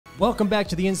Welcome back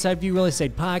to the Inside View Real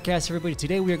Estate Podcast, everybody.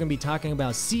 Today we are going to be talking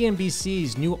about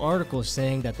CNBC's new article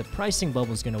saying that the pricing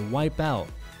bubble is going to wipe out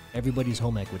everybody's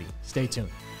home equity. Stay tuned.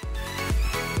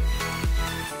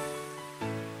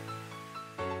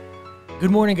 Good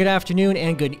morning, good afternoon,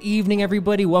 and good evening,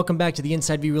 everybody. Welcome back to the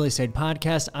Inside View Real Estate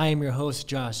Podcast. I am your host,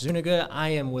 Josh Zuniga. I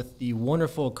am with the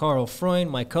wonderful Carl Freund,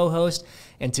 my co-host,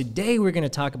 and today we're going to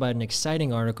talk about an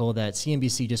exciting article that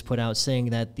CNBC just put out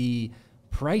saying that the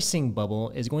pricing bubble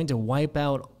is going to wipe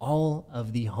out all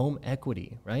of the home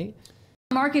equity, right?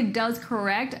 The market does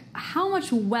correct. How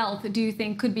much wealth do you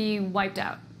think could be wiped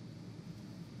out?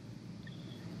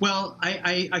 Well,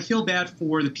 I feel bad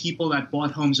for the people that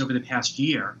bought homes over the past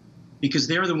year because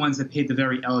they're the ones that paid the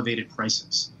very elevated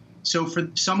prices. So for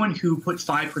someone who put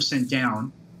 5%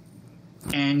 down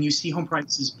and you see home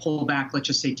prices pull back, let's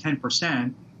just say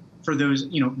 10% for those,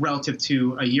 relative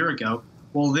to a year ago,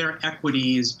 well, their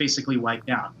equity is basically wiped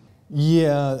out.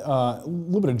 Yeah, a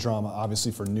little bit of drama,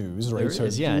 obviously, for news, right? There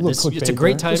is, yeah. It's a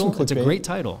great title. It's a great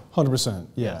title. 100%,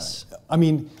 yeah. Yes. I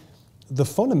mean, the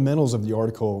fundamentals of the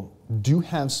article do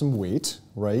have some weight,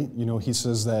 right? He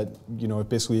says that,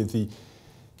 basically if the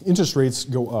interest rates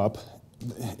go up,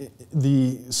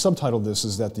 the subtitle of this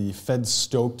is that the Fed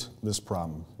stoked this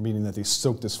problem, meaning that they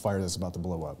stoked this fire that's about to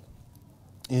blow up.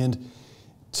 And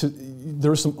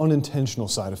there are some unintentional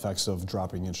side effects of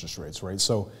dropping interest rates, right?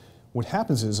 So what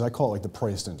happens is, I call it like the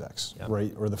price index, yep,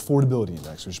 right? Or the affordability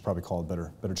index, we should probably call it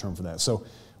a better term for that. So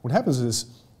what happens is,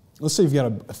 let's say you've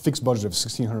got a fixed budget of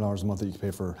 $1,600 a month that you can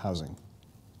pay for housing.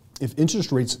 If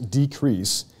interest rates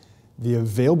decrease, the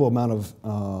available amount of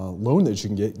loan that you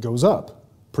can get goes up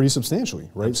pretty substantially,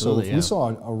 right? Absolutely, so if we saw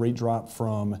a rate drop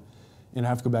from, and I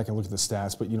have to go back and look at the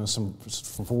stats, but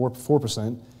from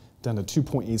 4% down to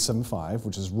 2.875,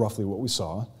 which is roughly what we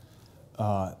saw.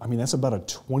 That's about a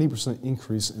 20%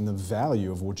 increase in the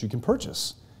value of what you can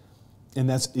purchase. And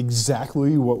that's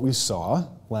exactly what we saw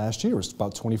last year. It's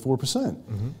about 24%.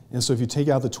 Mm-hmm. And so if you take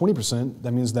out the 20%,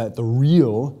 that means that the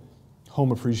real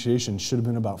home appreciation should have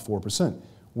been about 4%,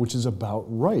 which is about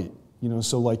right.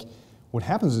 So like what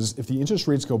happens is if the interest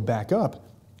rates go back up,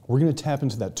 we're going to tap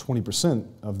into that 20%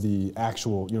 of the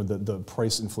actual, the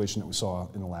price inflation that we saw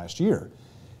in the last year.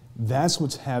 That's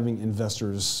what's having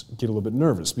investors get a little bit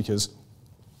nervous because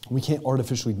we can't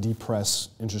artificially depress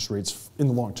interest rates in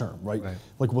the long term, right?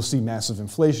 Like we'll see massive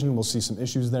inflation, we'll see some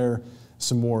issues there,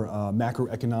 some more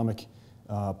macroeconomic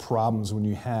problems when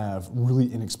you have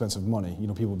really inexpensive money.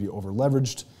 People will be over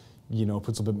leveraged,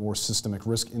 puts a bit more systemic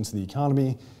risk into the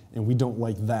economy, and we don't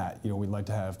like that. We'd like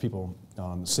to have people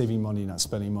saving money, not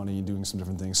spending money, doing some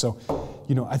different things. So,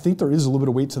 I think there is a little bit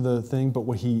of weight to the thing, but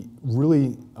what he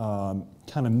really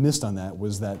kind of missed on that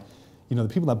was that, the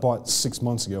people that bought 6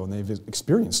 months ago and they've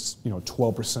experienced,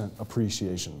 12%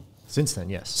 appreciation. Since then,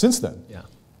 yes. Since then. Yeah.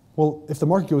 Well, if the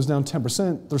market goes down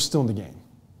 10%, they're still in the game.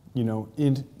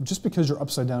 And just because you're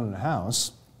upside down in a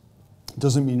house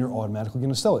doesn't mean you're automatically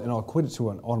going to sell it. And I'll equate it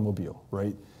to an automobile,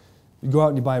 right? You go out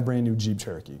and you buy a brand new Jeep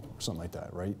Cherokee or something like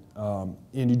that, right?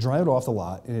 And you drive it off the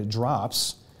lot and it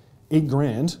drops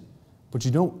 $8,000, but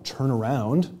you don't turn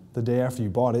around the day after you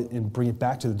bought it and bring it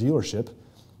back to the dealership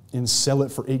and sell it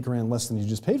for $8,000 less than you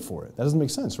just paid for it. That doesn't make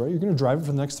sense, right? You're going to drive it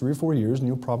for the next 3 or 4 years and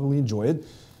you'll probably enjoy it,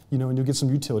 and you'll get some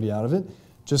utility out of it.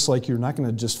 Just like you're not going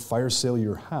to just fire sale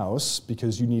your house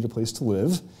because you need a place to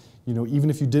live. Even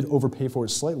if you did overpay for it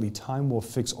slightly, time will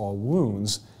fix all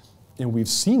wounds. And we've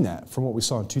seen that from what we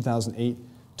saw in 2008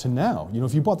 to now.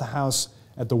 If you bought the house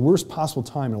at the worst possible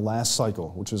time in the last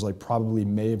cycle, which was like probably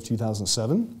May of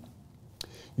 2007,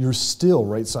 you're still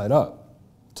right side up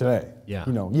today. Yeah.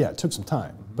 It took some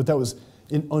time, but that was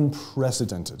an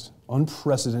unprecedented,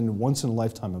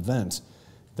 once-in-a-lifetime event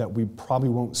that we probably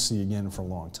won't see again for a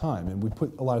long time. And we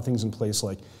put a lot of things in place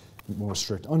like more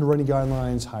strict underwriting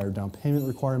guidelines, higher down payment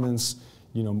requirements,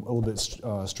 a little bit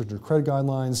stricter credit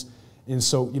guidelines. And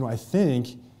so, I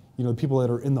think, the people that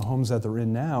are in the homes that they're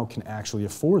in now can actually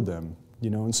afford them,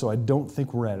 and so I don't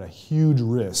think we're at a huge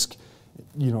risk,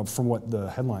 from what the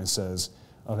headline says,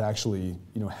 of actually,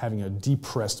 having a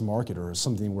depressed market or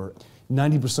something where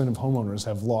 90% of homeowners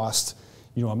have lost,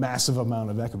 a massive amount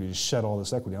of equity, to shed all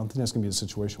this equity. I don't think that's going to be the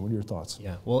situation. What are your thoughts?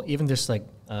 Yeah, well, even just like,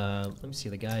 let me see,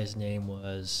 the guy's name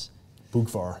was?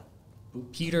 Bukvar.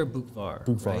 Peter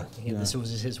Bukvar. Right? Yeah. This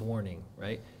was his warning,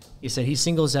 right? He said he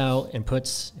singles out and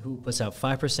puts out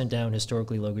 5% down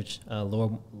historically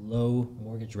low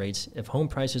mortgage rates. If home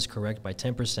prices correct by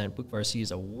 10%, Bukvar sees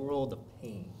a world of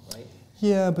pain, right?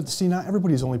 Yeah, but see, not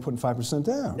everybody's only putting 5%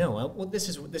 down. No, well, this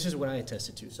is what I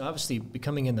attested to. So obviously,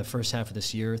 becoming in the first half of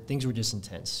this year, things were just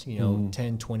intense.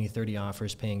 10, 20, 30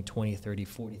 offers, paying $20,000,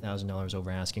 $30,000, $40,000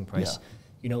 over asking price.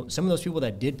 you know, some of those people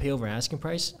that did pay over asking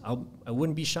price, I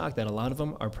wouldn't be shocked that a lot of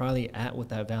them are probably at what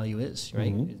that value is,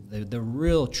 right? The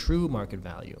real true market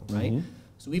value, right?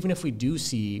 So even if we do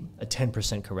see a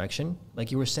 10% correction,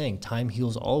 like you were saying, time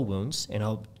heals all wounds. And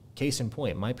case in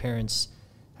point, my parents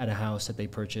had a house that they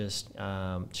purchased,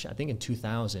 I think in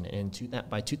 2000, and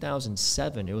by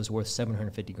 2007, it was worth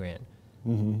 750 grand,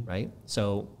 right?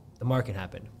 So the market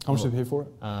happened. How much did they pay for it?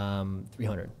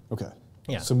 300. Okay.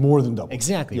 Yeah. So more than double.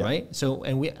 Exactly, right? So,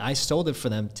 and I sold it for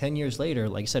them 10 years later,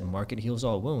 like I said, market heals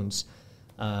all wounds,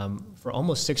 for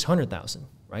almost 600,000,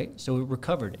 right? So it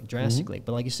recovered drastically.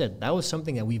 But like you said, that was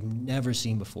something that we've never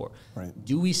seen before. Right.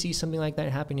 Do we see something like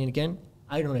that happening again?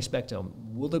 I don't expect it.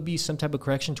 Will there be some type of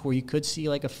correction to where you could see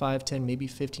like a 5, 10, maybe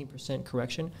 15%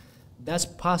 correction? That's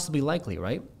possibly likely,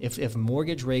 right? If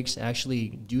mortgage rates actually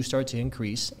do start to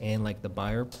increase and like the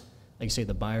buyer, like you say,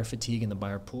 the buyer fatigue and the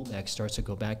buyer pullback starts to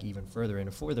go back even further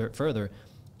and further,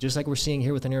 just like we're seeing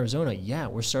here within Arizona, yeah,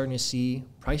 we're starting to see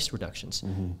price reductions.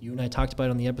 You and I talked about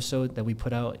it on the episode that we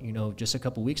put out, you know, just a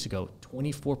couple weeks ago.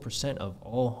 24% of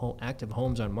all active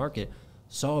homes on market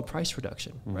saw a price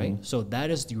reduction, right? So that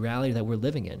is the reality that we're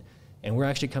living in. And we're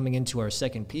actually coming into our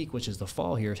second peak, which is the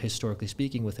fall here, historically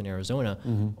speaking, within Arizona.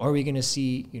 Are we going to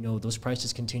see, you know, those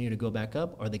prices continue to go back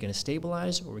up? Are they going to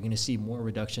stabilize? Or are we going to see more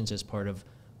reductions as part of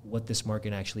what this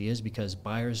market actually is? Because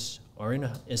buyers are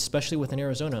especially within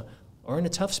Arizona, are in a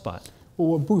tough spot.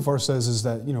 Well, what Bouffar says is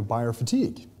that, you know, buyer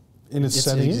fatigue, and it's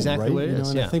setting exactly in, right? What it is,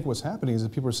 and I think what's happening is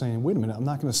that people are saying, wait a minute, I'm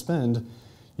not going to spend,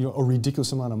 you know, a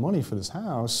ridiculous amount of money for this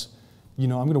house. You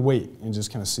know, I'm going to wait and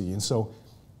just kind of see. And so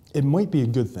it might be a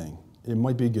good thing. It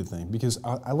might be a good thing because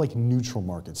I like neutral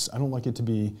markets. I don't like it to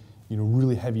be, you know,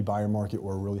 really heavy buyer market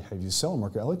or a really heavy seller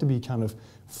market. I like to be kind of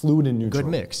fluid and neutral. Good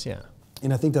mix, yeah.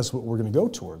 And I think that's what we're going to go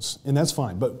towards, and that's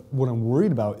fine. But what I'm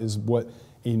worried about is what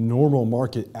a normal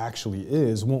market actually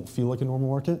is. It won't feel like a normal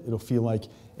market. It'll feel like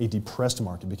a depressed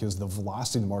market because the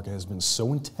velocity of the market has been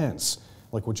so intense.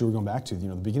 Like what you were going back to, you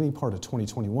know, the beginning part of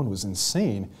 2021 was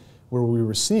insane, where we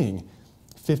were seeing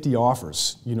 50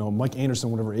 offers. You know, Mike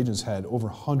Anderson, one of our agents, had over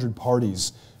 100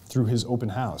 parties through his open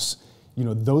house. You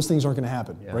know, those things aren't going to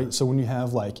happen, right? So when you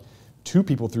have like 2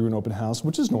 people through an open house,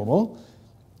 which is normal,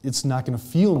 it's not going to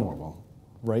feel normal,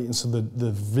 right? And so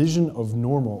the vision of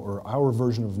normal, or our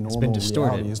version of normal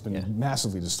reality, has been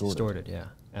massively distorted. Distorted, yeah,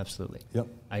 absolutely. Yep.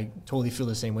 I totally feel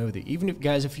the same way with you. Even if,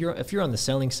 guys, if you're on the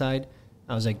selling side,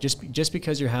 I was like, just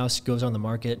because your house goes on the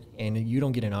market and you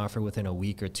don't get an offer within a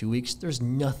week or 2 weeks, there's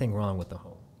nothing wrong with the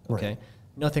home, okay? Right.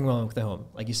 Nothing wrong with the home.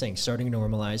 Like you're saying, starting to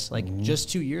normalize. Like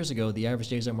just 2 years ago, the average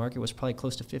days on market was probably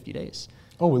close to 50 days.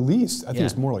 Oh, at least. I think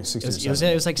it's more like 60 or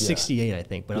 70. It was like 68, I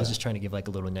think, but I was just trying to give like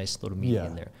a nice little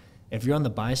median there. If you're on the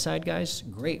buy side, guys,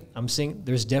 great. I'm saying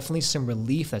there's definitely some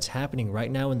relief that's happening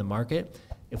right now in the market.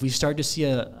 If we start to see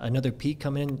another peak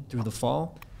come in through the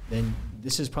fall, then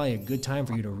this is probably a good time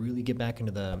for you to really get back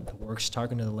into the works,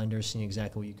 talking to the lenders, seeing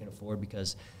exactly what you can afford.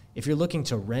 Because if you're looking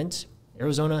to rent,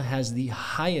 Arizona has the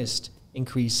highest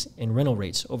increase in rental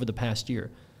rates over the past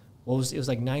year. Well, it was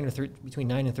like between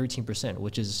 9 and 13%,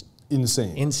 which is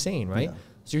insane, right? Yeah.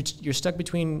 So you're stuck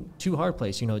between 2 hard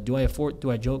places. You know, do I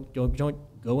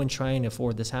go and try and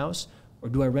afford this house, or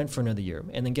do I rent for another year?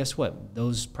 And then guess what?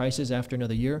 Those prices after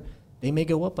another year, they may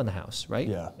go up on the house, right?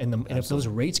 Yeah. And if those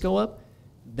rates go up,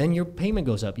 then your payment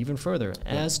goes up even further,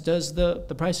 as does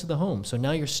the price of the home. So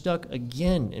now you're stuck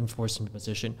again in forced into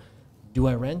position. Do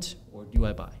I rent or do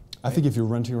I buy? I think if you're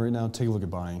renting right now, take a look at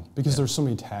buying, because there's so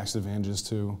many tax advantages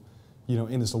too. You know,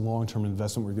 and it's a long-term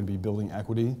investment where you're going to be building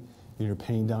equity, and you're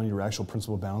paying down your actual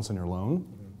principal balance on your loan.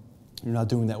 You're not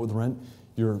doing that with rent.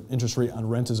 Your interest rate on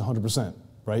rent is 100%,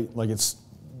 right? Like it's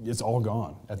all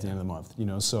gone at the end of the month, you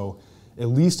know? So at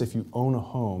least if you own a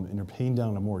home and you're paying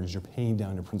down a mortgage, you're paying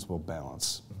down your principal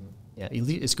balance. Yeah,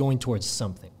 it's going towards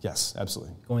something. Yes,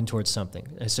 absolutely. Going towards something.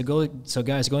 So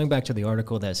guys, going back to the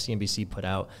article that CNBC put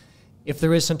out, if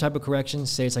there is some type of correction,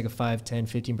 say it's like a 5, 10,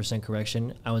 15%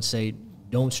 correction, I would say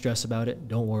don't stress about it.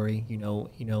 Don't worry. You know,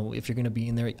 if you're going to be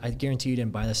in there, I guarantee you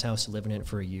didn't buy this house to live in it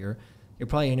for a year. You're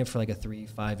probably in it for like a 3,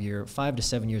 5 to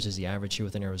 7 years is the average here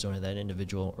within Arizona that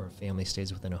individual or family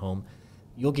stays within a home.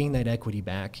 You'll gain that equity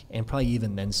back and probably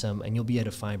even then some, and you'll be at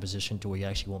a fine position to where you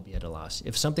actually won't be at a loss.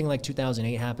 If something like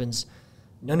 2008 happens,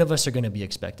 none of us are going to be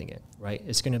expecting it, right?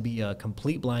 It's going to be a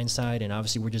complete blindside, and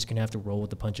obviously we're just going to have to roll with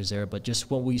the punches there. But just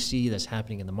what we see that's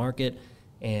happening in the market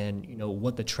and, you know,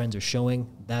 what the trends are showing,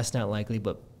 that's not likely,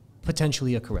 but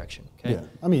potentially a correction, okay? Yeah,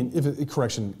 I mean, if a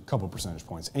correction, a couple percentage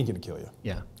points, ain't going to kill you.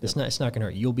 Yeah, it's not going to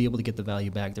hurt. You'll be able to get the value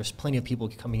back. There's plenty of people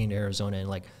coming into Arizona and,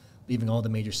 like, leaving all the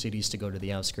major cities to go to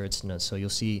the outskirts, and so you'll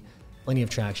see plenty of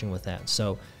traction with that.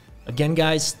 So Again,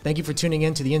 guys, thank you for tuning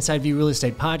in to the Inside View Real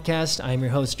Estate Podcast. I am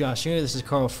your host, Josh Zuniga. This is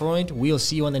Carl Freund. We'll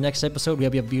see you on the next episode. We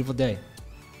hope you have a beautiful day.